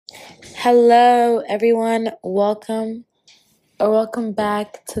Hello, everyone. Welcome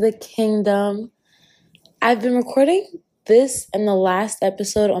back to the kingdom. I've been recording this and the last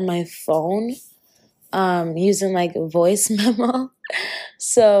episode on my phone, using like voice memo.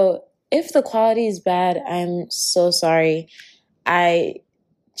 So if the quality is bad, I'm so sorry. I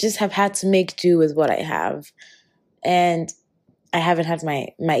just have had to make do with what I have, and I haven't had my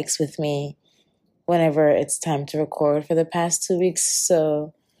mics with me whenever it's time to record for the past 2 weeks.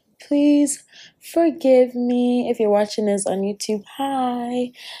 So please forgive me if you're watching this on YouTube.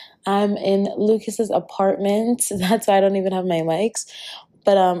 Hi. I'm in Lucas's apartment. That's why I don't even have my mics.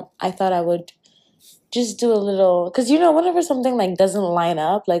 But I thought I would just do a little, because whenever something like doesn't line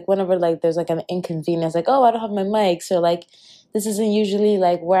up, like whenever like there's like an inconvenience, like, oh, I don't have my mics, or like this isn't usually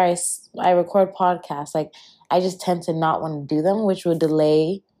like where I record podcasts, like I just tend to not want to do them, which would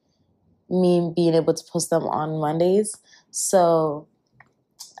delay me being able to post them on Mondays. So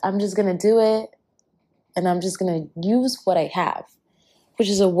I'm just going to do it, and I'm just going to use what I have, which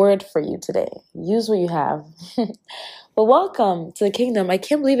is a word for you today. Use what you have. But welcome to the kingdom. I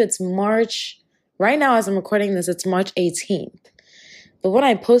can't believe it's March. Right now, as I'm recording this, it's March 18th. But when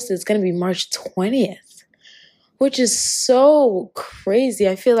I post it, it's going to be March 20th, which is so crazy.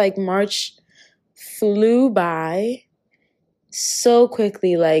 I feel like March flew by so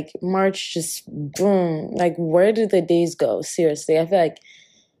quickly. Like March just boom. Like, where did the days go? Seriously, I feel like,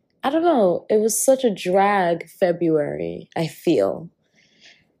 I don't know. It was such a drag February, I feel.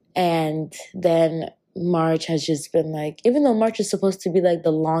 And then March has just been like, even though March is supposed to be like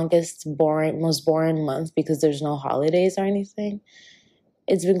the most boring month because there's no holidays or anything,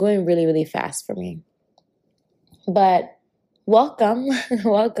 it's been going really, really fast for me. But welcome,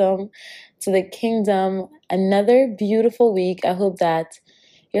 welcome to the kingdom. Another beautiful week. I hope that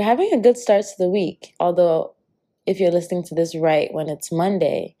you're having a good start to the week. Although, if you're listening to this right when it's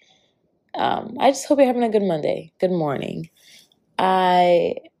Monday, I just hope you're having a good Monday. Good morning.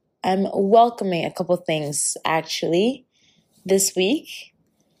 I'm welcoming a couple things actually this week.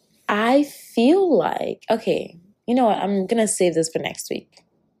 I feel like, okay, you know what? I'm going to save this for next week.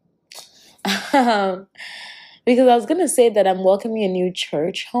 Because I was going to say that I'm welcoming a new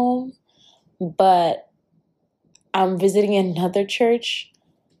church home, but I'm visiting another church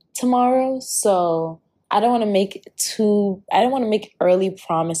tomorrow. So I don't want to make early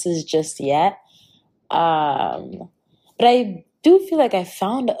promises just yet. But I do feel like I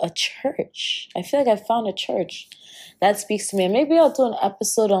found a church. That speaks to me. And maybe I'll do an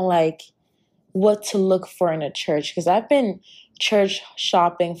episode on like what to look for in a church, because I've been church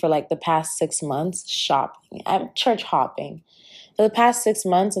shopping for like the past 6 months. I'm church hopping for the past 6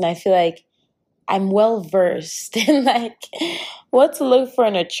 months, and I feel like I'm well versed in like what to look for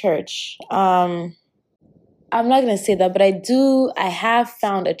in a church. I'm not gonna say that, but I have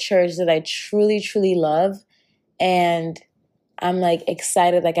found a church that I truly, truly love, and I'm like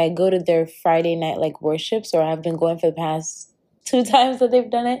excited. Like I go to their Friday night like worships, or I've been going for the past 2 times that they've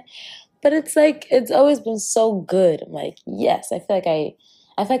done it. But it's like it's always been so good. I'm like, yes, I feel like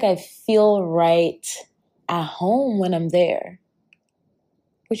I feel right at home when I'm there,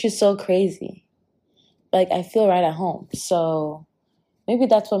 which is so crazy. Like I feel right at home. So maybe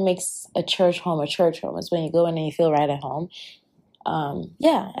that's what makes a church home, is when you go in and you feel right at home.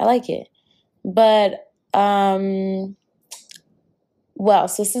 Yeah, I like it. But well,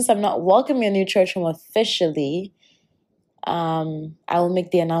 so since I'm not welcoming a new church home officially, I will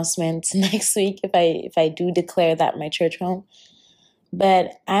make the announcement next week if I do declare that my church home.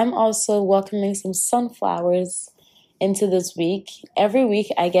 But I'm also welcoming some sunflowers into this week. Every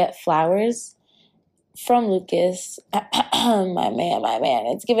week I get flowers from Lucas. my man.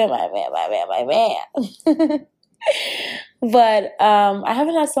 It's giving my man. But I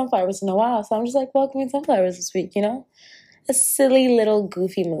haven't had sunflowers in a while, so I'm just like welcoming sunflowers this week, A silly little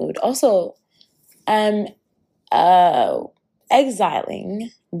goofy mood. Also, I'm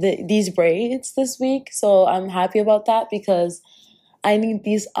exiling these braids this week, so I'm happy about that because I need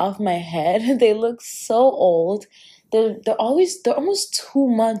these off my head. They look so old. They're almost 2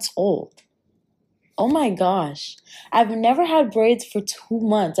 months old. Oh my gosh. I've never had braids for 2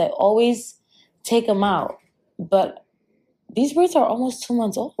 months. I always take them out. But these braids are almost 2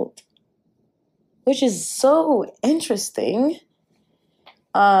 months old, which is so interesting.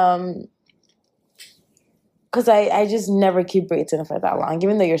 Because I just never keep braids in for that long,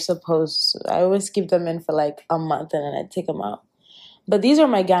 even though you're supposed to. I always keep them in for like a month and then I take them out. But these are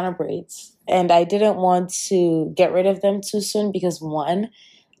my Ghana braids, and I didn't want to get rid of them too soon because one,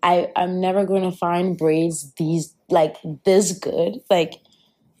 I'm never going to find braids this good. Like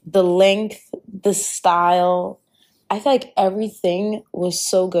the length, the style, I feel like everything was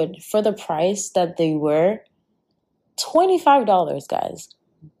so good for the price that they were. $25, guys.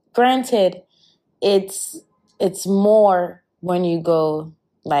 Granted, it's more when you go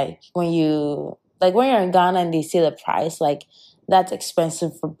when you're in Ghana and they see the price, like that's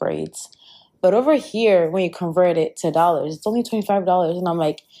expensive for braids. But over here, when you convert it to dollars, it's only $25. And I'm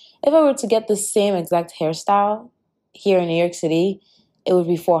like, if I were to get the same exact hairstyle here in New York City, it would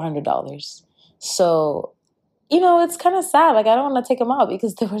be $400. So, it's kind of sad. Like, I don't want to take them out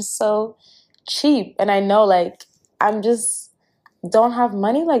because they were so cheap. And I know, like, I'm just don't have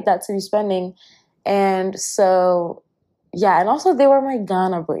money like that to be spending. And so, yeah. And also, they were my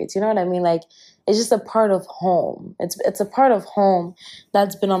Ghana braids. You know what I mean? Like, it's just a part of home. It's a part of home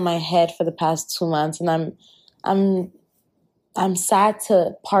that's been on my head for the past 2 months, and I'm sad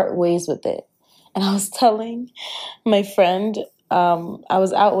to part ways with it. And I was telling my friend, I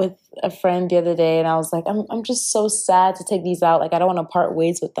was out with a friend the other day, and I was like, I'm just so sad to take these out. Like, I don't want to part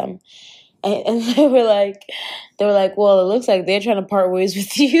ways with them. And they were like, well, it looks like they're trying to part ways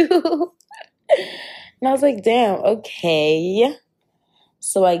with you. And I was like, damn, okay.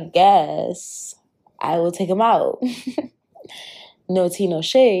 So I guess I will take them out. No tea, no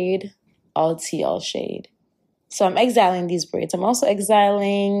shade. All tea, all shade. So I'm exiling these braids. I'm also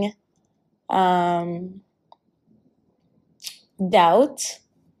exiling doubt.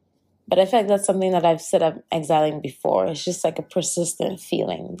 But I feel like that's something that I've said I'm exiling before. It's just like a persistent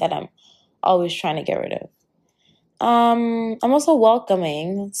feeling that I'm always trying to get rid of. I'm also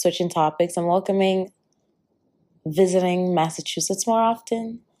switching topics, I'm welcoming visiting Massachusetts more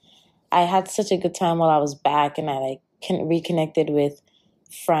often. I had such a good time while I was back, and I reconnected with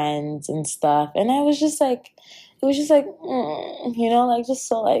friends and stuff. And it was just like, like just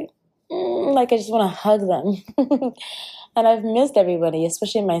so like I just want to hug them. And I've missed everybody,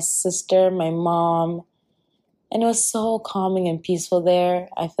 especially my sister, my mom. And it was so calming and peaceful there.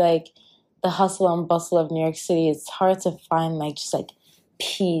 I feel like the hustle and bustle of New York City, it's hard to find just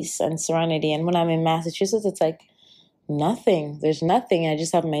peace and serenity. And when I'm in Massachusetts, it's like nothing. There's nothing. I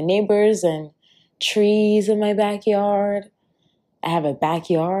just have my neighbors and trees in my backyard. I have a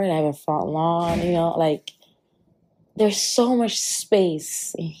backyard. I have a front lawn, there's so much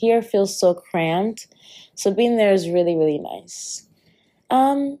space. Here feels so cramped. So being there is really, really nice.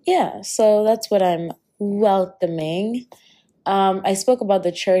 Yeah, so that's what I'm welcoming. I spoke about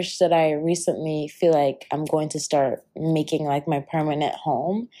the church that I recently feel like I'm going to start making my permanent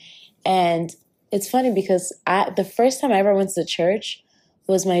home. And it's funny because the first time I ever went to the church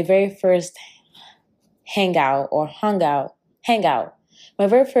was my very first hangout. My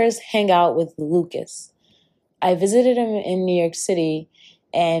very first hangout with Lucas. I visited him in New York City,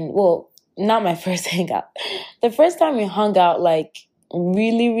 and not my first hangout. The first time we hung out,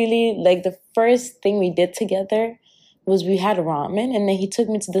 really, really, the first thing we did together was we had ramen, and then he took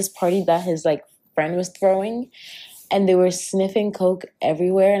me to this party that his friend was throwing, and they were sniffing coke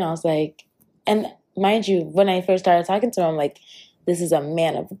everywhere, and I was like, and mind you, when I first started talking to him, I'm like, this is a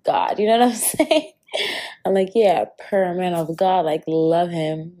man of God, you know what I'm saying? I'm like, yeah, per man of God, love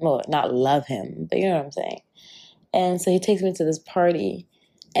him. Well, not love him, but you know what I'm saying? And so he takes me to this party,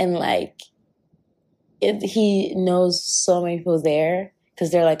 and he knows so many people there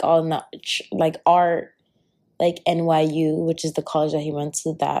because they're all not art, NYU, which is the college that he went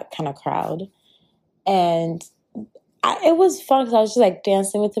to, that kind of crowd. And it was fun because I was just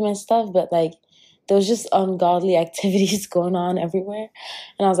dancing with him and stuff, but there was just ungodly activities going on everywhere.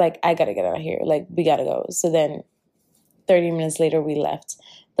 And I was like, I gotta get out of here. We gotta go. So then 30 minutes later, we left.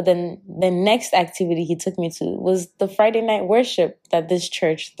 But then the next activity he took me to was the Friday night worship that this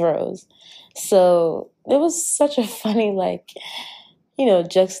church throws. So it was such a funny,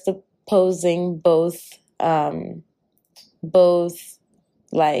 juxtaposing both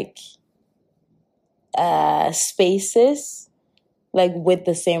spaces, with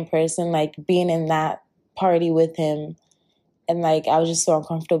the same person, being in that party with him. And I was just so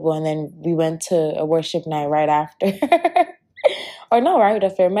uncomfortable. And then we went to a worship night right after. Or no, right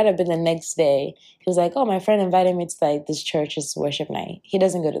after. It might have been the next day. He was like, oh, my friend invited me to this church's worship night. He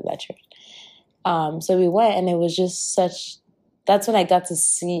doesn't go to that church. So we went, and it was just that's when I got to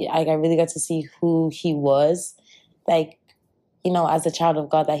see, I really got to see who he was, as a child of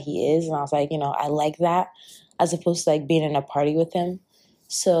God that he is. And I was like, I like that, as opposed to being in a party with him.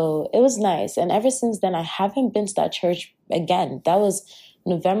 So it was nice. And ever since then, I haven't been to that church again. That was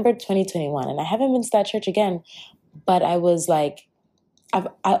November 2021. And I haven't been to that church again. But I was I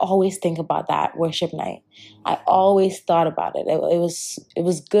always think about that worship night. I always thought about it. It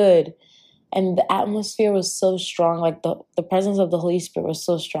was good. And the atmosphere was so strong. The presence of the Holy Spirit was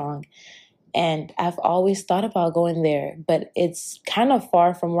so strong. And I've always thought about going there, but it's kind of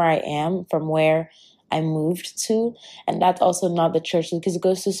far from where I am, from where I moved to. And that's also not the church because it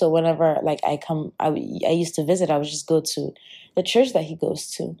goes to. So whenever like I used to visit, I would just go to the church that he goes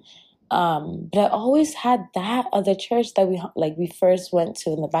to. But I always had that other church that we first went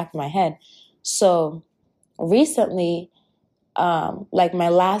to in the back of my head. So recently, like my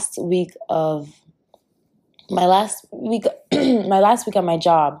last week my last week at my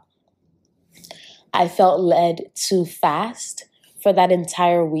job, I felt led to fast for that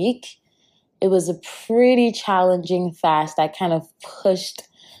entire week. It was a pretty challenging fast. I kind of pushed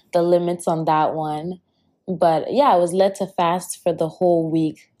the limits on that one. But yeah, I was led to fast for the whole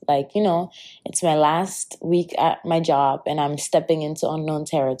week. Like, it's my last week at my job and I'm stepping into unknown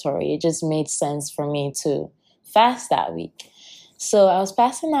territory. It just made sense for me to fast that week. So I was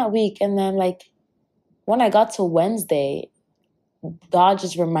fasting that week, and then like when I got to Wednesday, God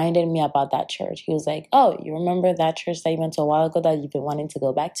just reminded me about that church. He was like, "Oh, you remember that church that you went to a while ago that you've been wanting to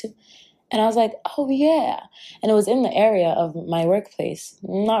go back to?" And I was like, "Oh, yeah." And it was in the area of my workplace.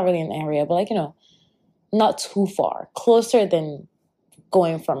 Not really in the area, but like, not too far. Closer than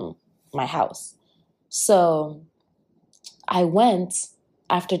going from my house. So I went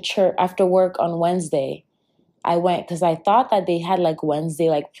after work on Wednesday. I went because I thought that they had like Wednesday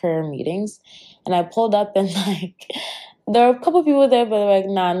like prayer meetings. And I pulled up and like there were a couple people there, but they're like,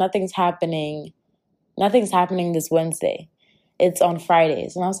 nah, nothing's happening. Nothing's happening this Wednesday. It's on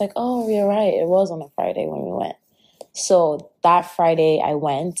Fridays. And I was like, oh, you're right. It was on a Friday when we went. So that Friday I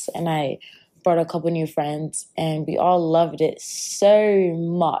went and I brought a couple new friends and we all loved it so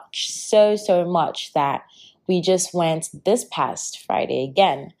much, so much that we just went this past Friday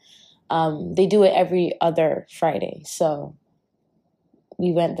again. They do it every other Friday. So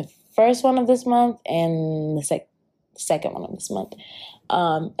we went the first one of this month and the second one of this month.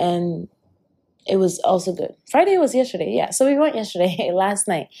 And it was also good. Friday was yesterday. Yeah. So we went yesterday, last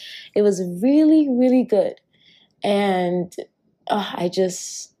night. It was really, really good. And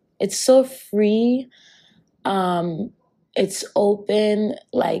it's so free. It's open.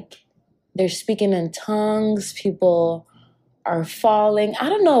 Like they're speaking in tongues. People are falling. I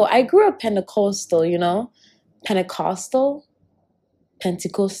don't know. I grew up Pentecostal,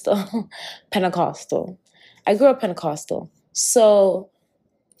 Pentecostal, Pentecostal. I grew up Pentecostal. So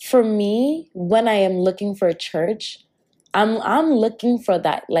for me, when I am looking for a church, I'm looking for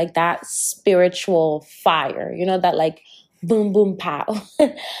that, like that spiritual fire, that like boom, boom, pow.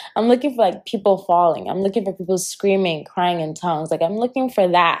 I'm looking for like people falling. I'm looking for people screaming, crying in tongues. Like I'm looking for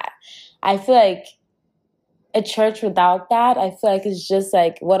that. I feel like a church without that, I feel like it's just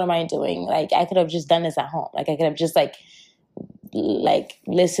like, what am I doing? Like I could have just done this at home. Like I could have just like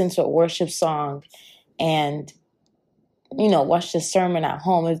listened to a worship song and, watch the sermon at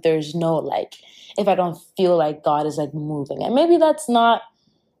home if there's no like, if I don't feel like God is like moving. And maybe that's not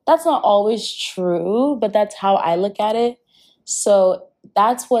always true, but that's how I look at it. So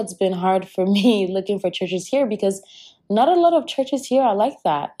that's what's been hard for me looking for churches here, because not a lot of churches here are like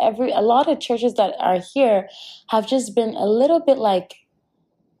that. A lot of churches that are here have just been a little bit like,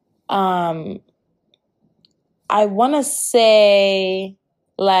 I want to say,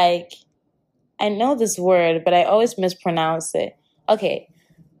 like, I know this word, but I always mispronounce it. Okay,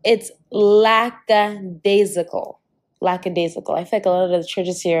 it's lackadaisical. Lackadaisical. I feel like a lot of the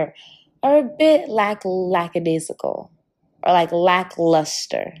churches here are a bit lackadaisical or like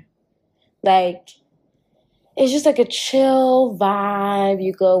lackluster. Like, it's just like a chill vibe.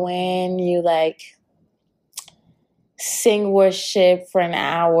 You go in, you like sing worship for an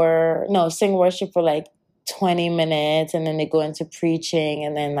hour. No, sing worship for like 20 minutes and then they go into preaching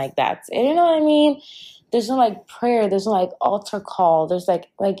and then like that's it. You know what I mean? There's no like prayer. There's no like altar call. There's like,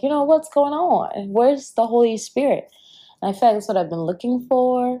 what's going on? Where's the Holy Spirit? And I feel like that's what I've been looking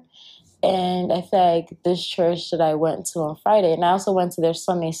for. And I feel like this church that I went to on Friday, and I also went to their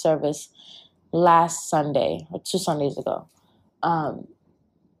Sunday service last Sunday or 2 Sundays ago.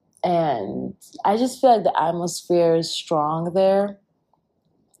 And I just feel like the atmosphere is strong there.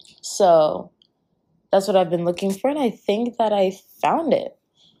 So that's what I've been looking for. And I think that I found it.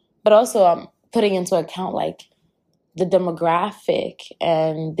 But also I'm putting into account like the demographic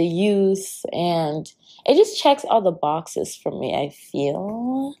and the youth. And it just checks all the boxes for me, I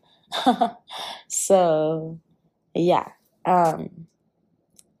feel. So, yeah. Where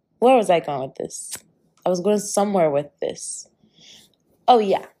was I going with this? I was going somewhere with this. Oh,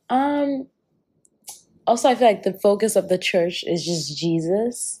 yeah. Also, I feel like the focus of the church is just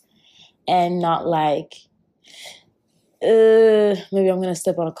Jesus and not like, maybe I'm going to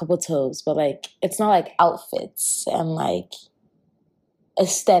step on a couple toes, but like, it's not like outfits and like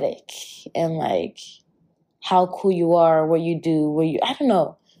aesthetic and like how cool you are, what you do, I don't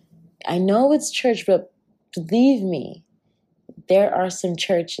know. I know it's church, but believe me, there are some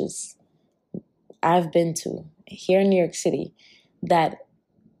churches I've been to here in New York City that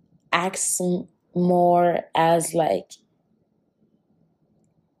acts more as like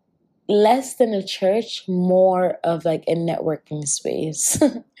less than a church, more of like a networking space.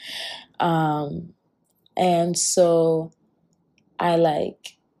 And so I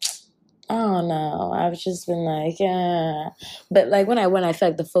don't know. I've just been like, yeah. But like when I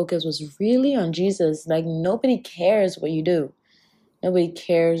felt like the focus was really on Jesus, like nobody cares what you do. Nobody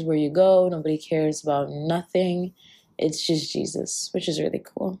cares where you go. Nobody cares about nothing. It's just Jesus, which is really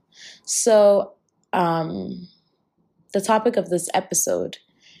cool. So the topic of this episode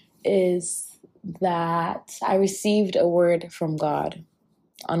is that I received a word from God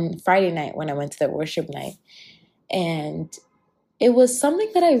on Friday night when I went to the worship night. And it was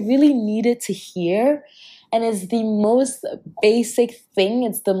something that I really needed to hear. And it's the most basic thing.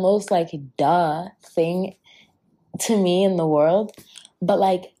 It's the most like duh thing to me in the world. But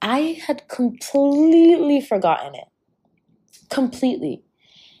like I had completely forgotten it. Completely.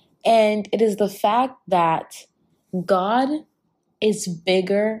 And it is the fact that God is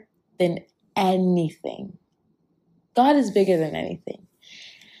bigger than anything. God is bigger than anything.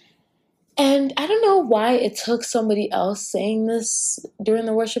 And I don't know why it took somebody else saying this during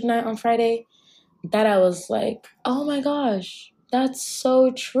the worship night on Friday that I was like, oh my gosh, that's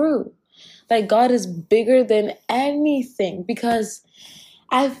so true. Like God is bigger than anything, because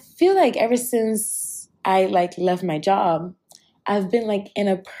I feel like ever since I like left my job, I've been like in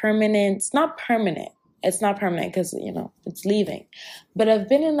a permanent, not permanent. It's not permanent because, it's leaving. But I've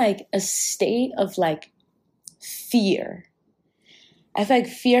been in like a state of like fear. I feel like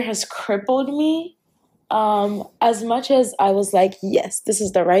fear has crippled me. As much as I was like, yes, this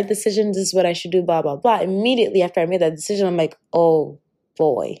is the right decision. This is what I should do, blah, blah, blah. Immediately after I made that decision, I'm like, oh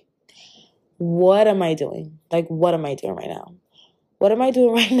boy, what am I doing? Like, what am I doing right now? What am I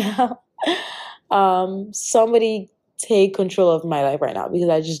doing right now? Somebody take control of my life right now, because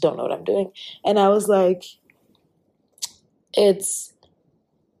I just don't know what I'm doing. And I was like, I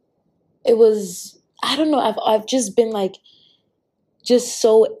don't know. I've just been like, just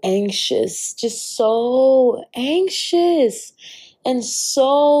so anxious and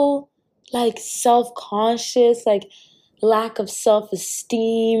so like self-conscious, like lack of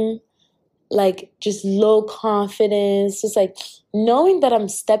self-esteem, like just low confidence, just like knowing that I'm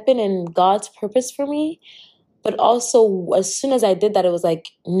stepping in God's purpose for me. But also as soon as I did that, it was like,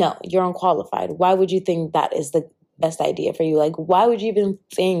 no, you're unqualified. Why would you think that is the best idea for you? Like, why would you even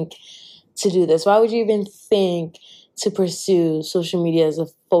think to do this? Why would you even think to pursue social media as a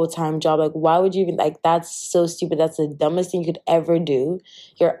full-time job? Like, why would you even, like, that's so stupid. That's the dumbest thing you could ever do.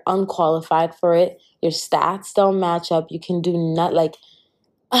 You're unqualified for it. Your stats don't match up. You can do not, like,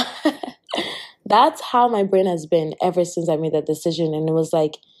 that's how my brain has been ever since I made that decision. And it was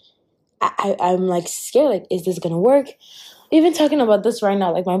like, I'm like scared, like, is this gonna work? Even talking about this right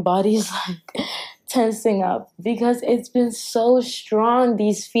now, like my body's like tensing up, because it's been so strong,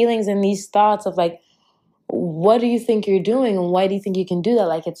 these feelings and these thoughts of like, what do you think you're doing and why do you think you can do that?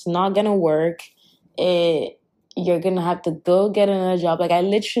 Like, it's not gonna work. You're gonna have to go get another job. Like, I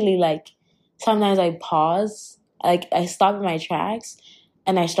literally, like, sometimes I pause, like I stop in my tracks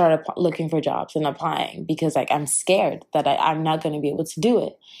and I start looking for jobs and applying, because like I'm scared that I'm not gonna be able to do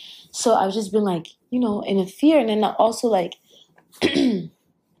it. So I've just been like, in a fear, and then also like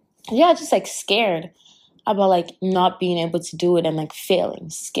yeah, just like scared about like not being able to do it and like failing,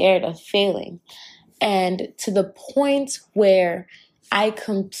 scared of failing. And to the point where I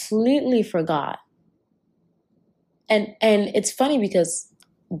completely forgot. And it's funny because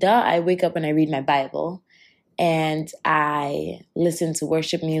I wake up and I read my Bible and I listen to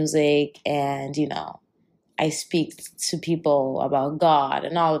worship music, and I speak to people about God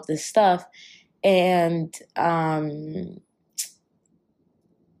and all of this stuff. And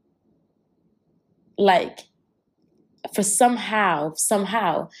like for somehow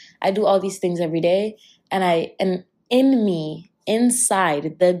I do all these things every day, and in me,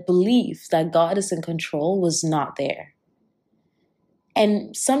 inside, the belief that God is in control was not there.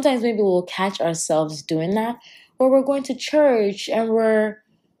 And sometimes maybe we'll catch ourselves doing that, where we're going to church and we're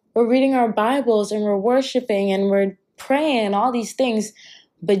reading our Bibles and we're worshiping and we're praying, all these things,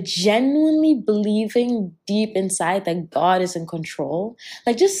 but genuinely believing deep inside that God is in control.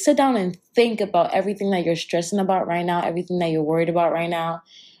 Like, just sit down and think about everything that you're stressing about right now, everything that you're worried about right now,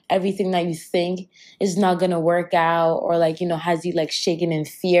 everything that you think is not going to work out, or like, has you like shaking in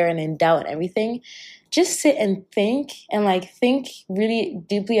fear and in doubt and everything. just sit and think and like think really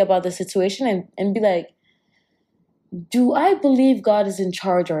deeply about the situation and be like, do I believe God is in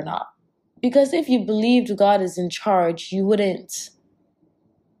charge or not? Because if you believed God is in charge, you wouldn't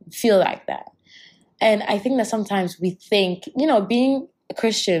feel like that. And I think that sometimes we think, being a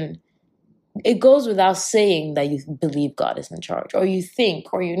Christian, it goes without saying that you believe God is in charge, or you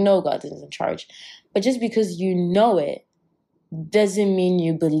think, or God is in charge. But just because you know it doesn't mean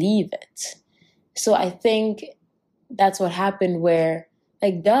you believe it. So I think that's what happened where,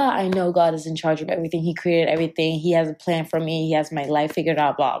 like, duh, I know God is in charge of everything. He created everything. He has a plan for me. He has my life figured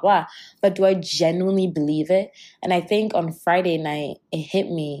out, blah, blah. But do I genuinely believe it? And I think on Friday night, it hit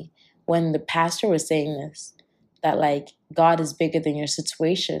me when the pastor was saying this, that, like, God is bigger than your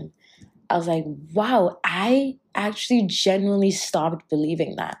situation. I was like, wow, I actually genuinely stopped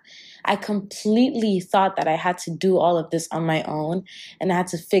believing that. I completely thought that I had to do all of this on my own, and I had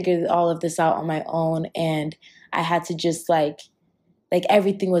to figure all of this out on my own, and I had to just like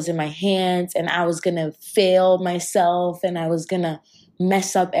everything was in my hands, and I was going to fail myself, and I was going to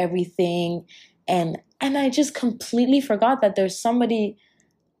mess up everything. And I just completely forgot that there's somebody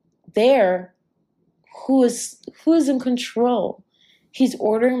there who is in control. He's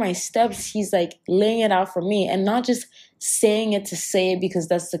ordering my steps. He's like laying it out for me, and not just saying it to say it because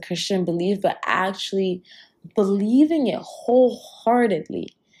that's the Christian belief, but actually believing it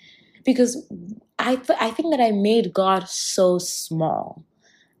wholeheartedly. Because I think that I made God so small.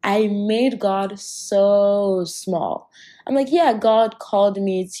 I made God so small. I'm like, yeah, God called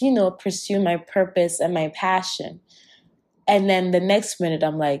me to, pursue my purpose and my passion. And then the next minute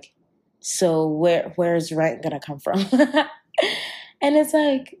I'm like, so where's rent gonna come from? And it's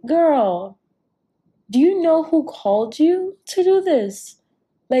like, girl, do you know who called you to do this?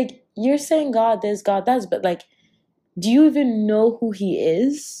 Like, you're saying God this, God that, but like, do you even know who he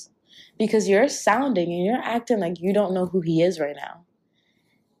is? Because you're sounding and you're acting like you don't know who he is right now.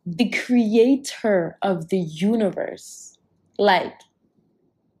 The creator of the universe. Like,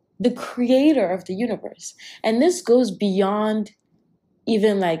 the creator of the universe. And this goes beyond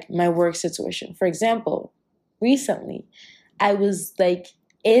even like my work situation. For example, recently, I was like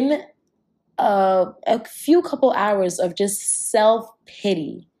in a few couple hours of just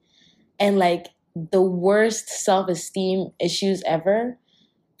self-pity and like the worst self-esteem issues ever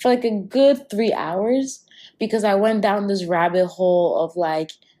for like a good 3 hours, because I went down this rabbit hole of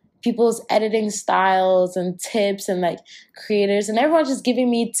like people's editing styles and tips and like creators, and everyone just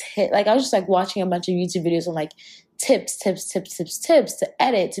giving me tips. Like, I was just like watching a bunch of YouTube videos on like tips to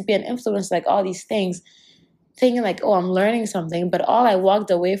edit, to be an influencer, like all these things, thinking like, oh, I'm learning something. But all I walked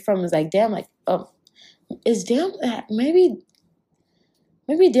away from is like, damn, like, is damn, maybe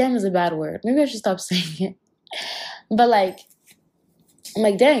damn is a bad word. Maybe I should stop saying it. But like, I'm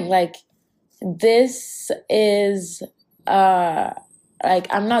like, dang, like, this is, like,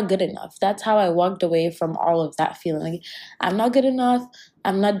 I'm not good enough. That's how I walked away from all of that feeling. Like, I'm not good enough.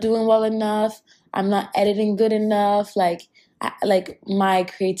 I'm not doing well enough. I'm not editing good enough. Like, my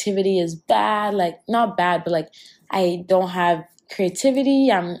creativity is bad. Like, not bad, but like, I don't have creativity.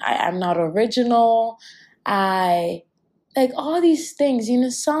 I'm not original. Like, all these things,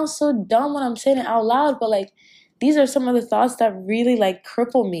 it sounds so dumb when I'm saying it out loud, but like, these are some of the thoughts that really like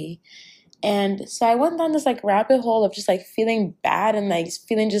cripple me. And so I went down this like rabbit hole of just like feeling bad and like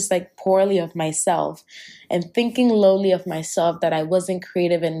feeling just like poorly of myself and thinking lowly of myself, that I wasn't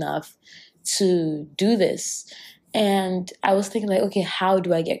creative enough to do this. And I was thinking like, okay, how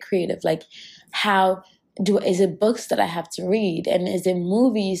do I get creative? Like, is it books that I have to read? And is it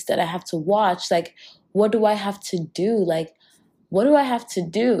movies that I have to watch? Like, what do I have to do? Like, what do I have to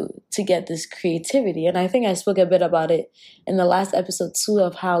do to get this creativity? And I think I spoke a bit about it in the last episode too,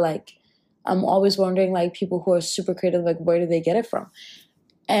 of how like, I'm always wondering, like, people who are super creative, like, where do they get it from?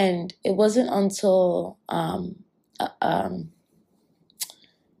 And it wasn't until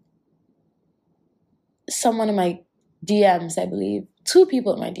someone in my DMs, I believe, 2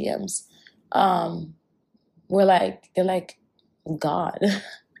 people in my DMs, they're like, God.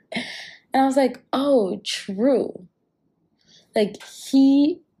 And I was like, oh, true. Like,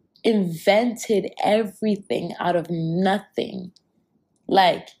 he invented everything out of nothing.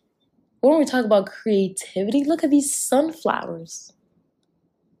 Like, when we talk about creativity, look at these sunflowers.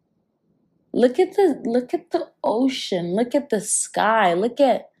 Look at the ocean. Look at the sky. Look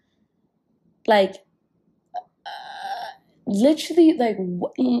at, like, literally, like,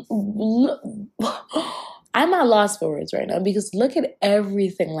 I'm at loss for words right now, because look at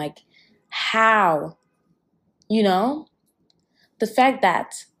everything. Like, how, the fact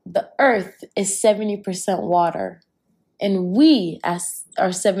that the earth is 70% water, and we are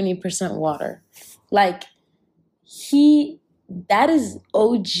 70% water. Like, that is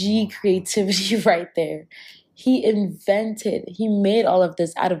OG creativity right there. He made all of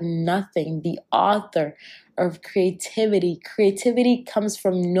this out of nothing. The author of creativity. Creativity comes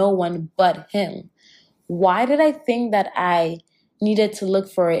from no one but him. Why did I think that I needed to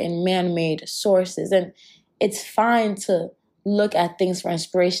look for it in man-made sources? And it's fine to look at things for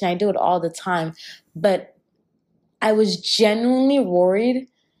inspiration. I do it all the time. But I was genuinely worried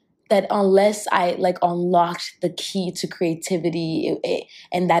that unless I unlocked the key to creativity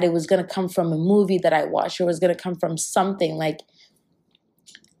and that it was going to come from a movie that I watched or it was going to come from something, like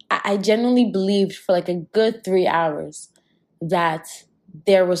I genuinely believed for like a good 3 hours that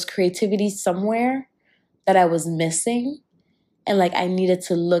there was creativity somewhere that I was missing, and like I needed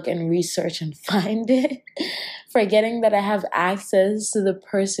to look and research and find it, forgetting that I have access to the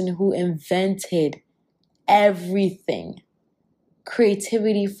person who invented everything,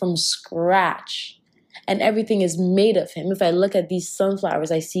 creativity from scratch, and everything is made of him. If I look at these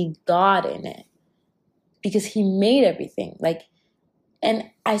sunflowers, I see God in it because he made everything.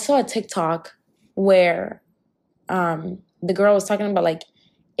 And I saw a TikTok where the girl was talking about like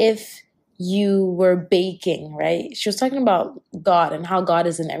if you were baking, right? She was talking about God and how God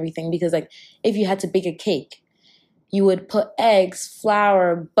is in everything, because like if you had to bake a cake, you would put eggs,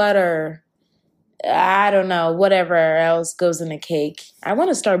 flour, butter, I don't know, whatever else goes in a cake. I want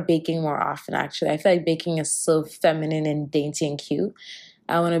to start baking more often, actually. I feel like baking is so feminine and dainty and cute.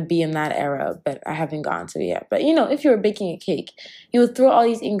 I want to be in that era, but I haven't gotten to it yet. But if you were baking a cake, you would throw all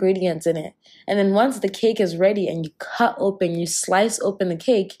these ingredients in it. And then once the cake is ready and you slice open the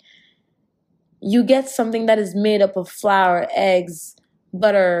cake, you get something that is made up of flour, eggs,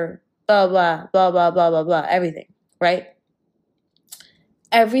 butter, blah, blah, blah, blah, blah, blah, blah, everything, right?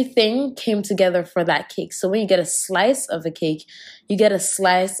 Everything came together for that cake. So when you get a slice of a cake, you get a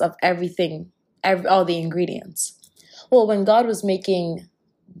slice of everything, all the ingredients. Well, when God was making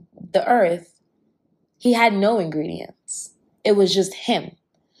the earth, he had no ingredients. It was just him.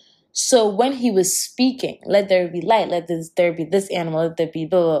 So when he was speaking, let there be light, there be this animal, let there be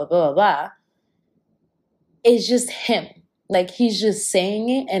blah, blah, blah, blah, it's just him. Like he's just saying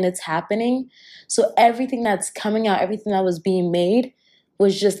it and it's happening. So everything that's coming out, everything that was being made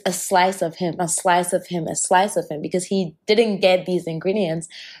was just a slice of him, a slice of him, a slice of him, because he didn't get these ingredients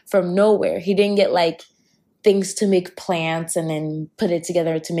from nowhere. He didn't get like things to make plants and then put it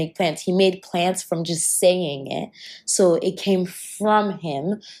together to make plants. He made plants from just saying it. So it came from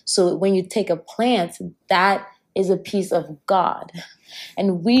him. So when you take a plant, that is a piece of God.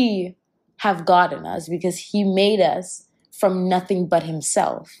 And we have God in us because he made us from nothing but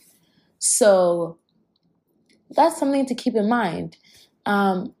himself. So that's something to keep in mind.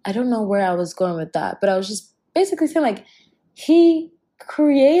 I don't know where I was going with that, but I was just basically saying like he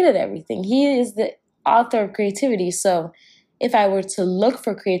created everything. He is the author of creativity. So if I were to look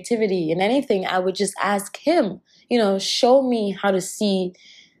for creativity in anything, I would just ask him, show me how to see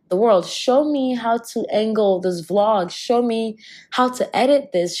the world. Show me how to angle this vlog. Show me how to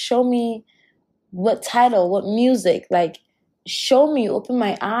edit this. Show me what title, what music, like show me, open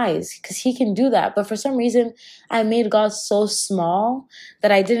my eyes, because he can do that. But for some reason, I made God so small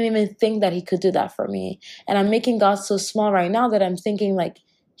that I didn't even think that he could do that for me. And I'm making God so small right now that I'm thinking like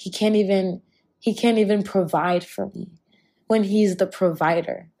he can't even provide for me when he's the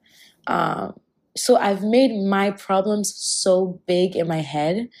provider. So I've made my problems so big in my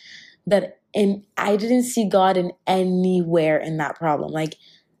head that I didn't see God in anywhere in that problem. Like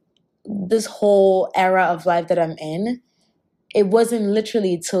this whole era of life that I'm in, it wasn't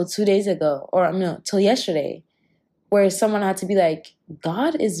literally till 2 days ago, or no, till yesterday, where someone had to be like,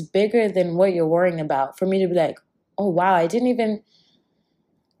 God is bigger than what you're worrying about, for me to be like, oh wow, I feel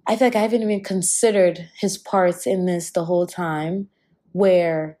like I haven't even considered his parts in this the whole time,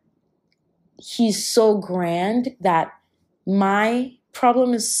 where he's so grand that my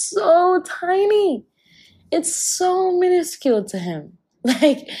problem is so tiny. It's so minuscule to him.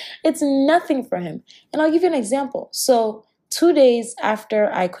 Like, it's nothing for him. And I'll give you an example. So 2 days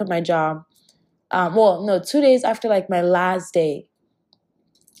after I quit my job, 2 days after like my last day.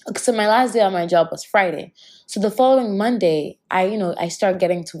 So my last day on my job was Friday. So the following Monday, I start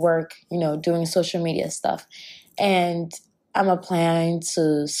getting to work, doing social media stuff. And I'm applying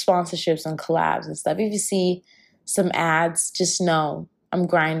to sponsorships and collabs and stuff. If you see some ads, just know I'm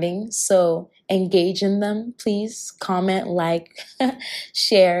grinding. So engage in them, please. Comment, like,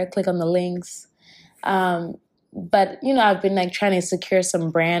 share, click on the links. But, I've been like trying to secure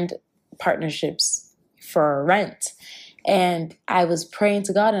some brand partnerships for rent. And I was praying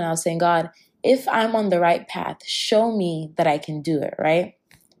to God and I was saying, God, if I'm on the right path, show me that I can do it, right?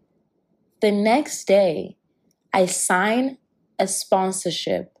 The next day, I sign a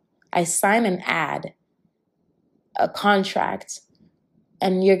sponsorship. I sign an ad, a contract,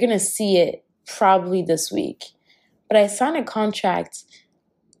 and you're going to see it probably this week. But I signed a contract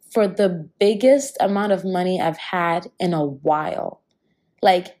for the biggest amount of money I've had in a while.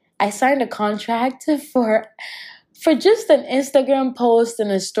 Like, I signed a contract for just an Instagram post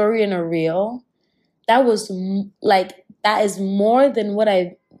and a story and a reel. That was that is more than what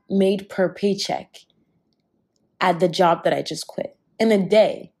I made per paycheck at the job that I just quit in a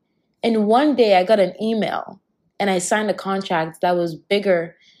day. In one day, I got an email and I signed a contract that was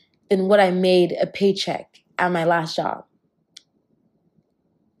bigger than what I made a paycheck at my last job.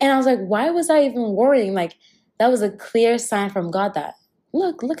 And I was like, why was I even worrying? Like, that was a clear sign from God that,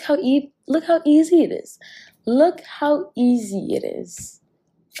 look how easy it is. Look how easy it is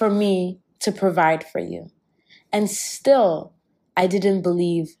for me to provide for you. And still, I didn't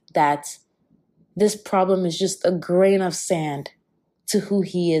believe that this problem is just a grain of sand to who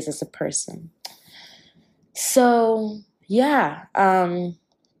he is as a person. So, yeah,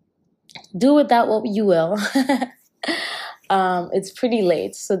 do with that what you will. It's pretty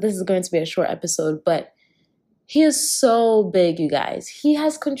late, so this is going to be a short episode, but he is so big, you guys. He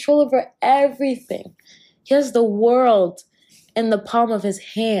has control over everything. He has the world in the palm of his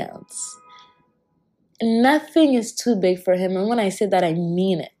hands. Nothing is too big for him. And when I say that, I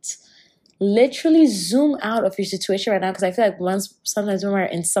mean it. Literally zoom out of your situation right now, because I feel like sometimes when we're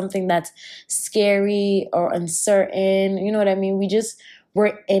in something that's scary or uncertain, you know what I mean?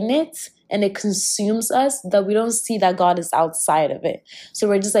 We're in it and it consumes us that we don't see that God is outside of it. So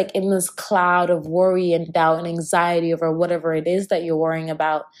we're just like in this cloud of worry and doubt and anxiety over whatever it is that you're worrying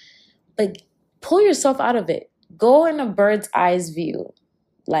about. But pull yourself out of it. Go in a bird's eyes view,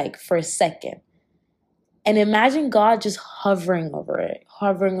 like for a second. And imagine God just hovering over it,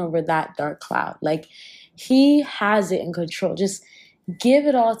 hovering over that dark cloud. Like he has it in control. Just give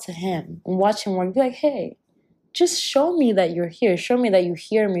it all to him and watch him work. Be like, hey, just show me that you're here. Show me that you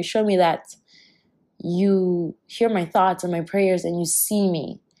hear me. Show me that you hear my thoughts and my prayers and you see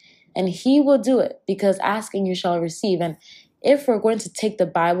me. And he will do it, because asking you shall receive. And if we're going to take the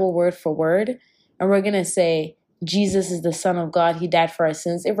Bible word for word and we're going to say Jesus is the Son of God, he died for our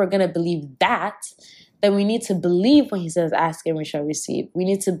sins, if we're going to believe that, then we need to believe when he says ask and we shall receive. We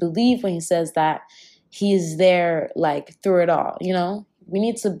need to believe when he says that he is there like through it all, you know? We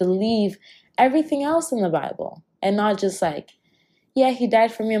need to believe everything else in the Bible and not just like, yeah, he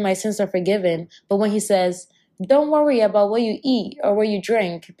died for me and my sins are forgiven. But when he says, don't worry about what you eat or what you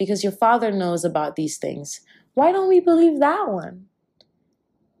drink because your Father knows about these things. Why don't we believe that one?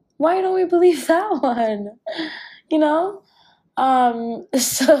 Why don't we believe that one? You know?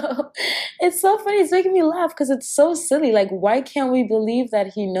 So it's so funny. It's making me laugh because it's so silly. Like, why can't we believe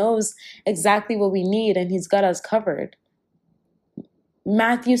that he knows exactly what we need and he's got us covered?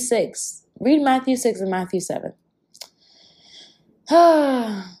 Matthew 6. Read Matthew 6 and Matthew 7.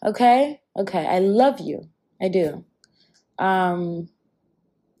 Okay. I love you. I do.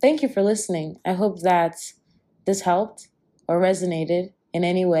 Thank you for listening. I hope that this helped or resonated in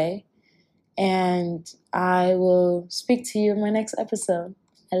any way. And I will speak to you in my next episode.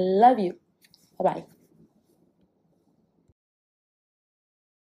 I love you. Bye-bye.